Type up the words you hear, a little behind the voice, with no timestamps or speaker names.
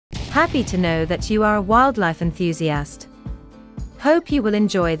Happy to know that you are a wildlife enthusiast. Hope you will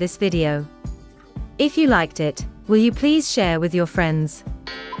enjoy this video. If you liked it, will you please share with your friends?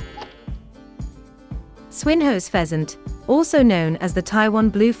 Swinhoe's pheasant, also known as the Taiwan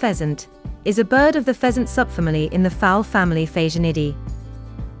Blue Pheasant, is a bird of the pheasant subfamily in the fowl family Phasianidae.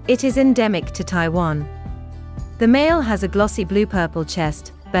 It is endemic to Taiwan. The male has a glossy blue-purple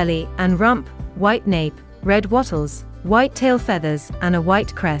chest, belly, and rump, white nape, red wattles, white tail feathers, and a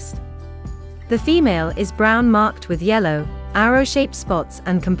white crest. The female is brown marked with yellow, arrow-shaped spots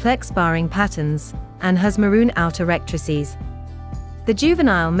and complex barring patterns, and has maroon outer rectrices. The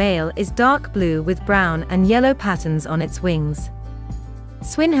juvenile male is dark blue with brown and yellow patterns on its wings.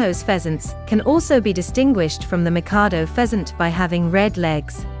 Swinhoe's pheasants can also be distinguished from the Mikado pheasant by having red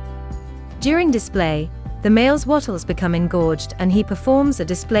legs. During display, the male's wattles become engorged and he performs a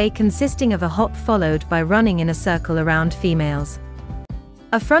display consisting of a hop followed by running in a circle around females.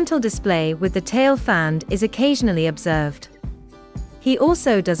 A frontal display with the tail fanned is occasionally observed. He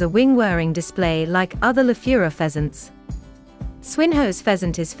also does a wing-whirring display like other Lophura pheasants. Swinhoe's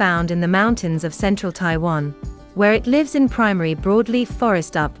pheasant is found in the mountains of central Taiwan, where it lives in primary broadleaf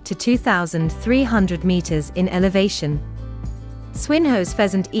forest up to 2,300 meters in elevation. Swinhoe's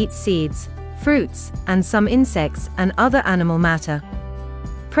pheasant eats seeds, fruits, and some insects and other animal matter.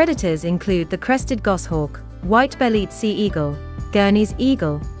 Predators include the crested goshawk, white-bellied sea eagle, Guernsey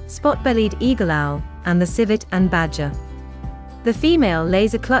eagle, spot-bellied eagle owl, and the civet and badger. The female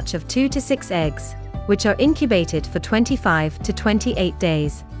lays a clutch of 2 to 6 eggs, which are incubated for 25 to 28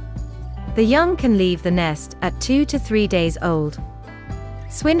 days. The young can leave the nest at 2 to 3 days old.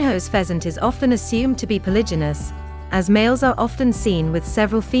 Swinhoe's pheasant is often assumed to be polygynous, as males are often seen with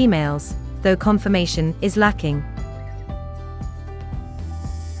several females, though confirmation is lacking.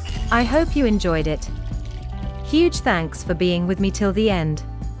 I hope you enjoyed it. Huge thanks for being with me till the end.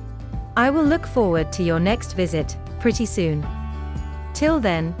 I will look forward to your next visit, pretty soon. Till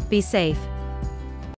then, be safe.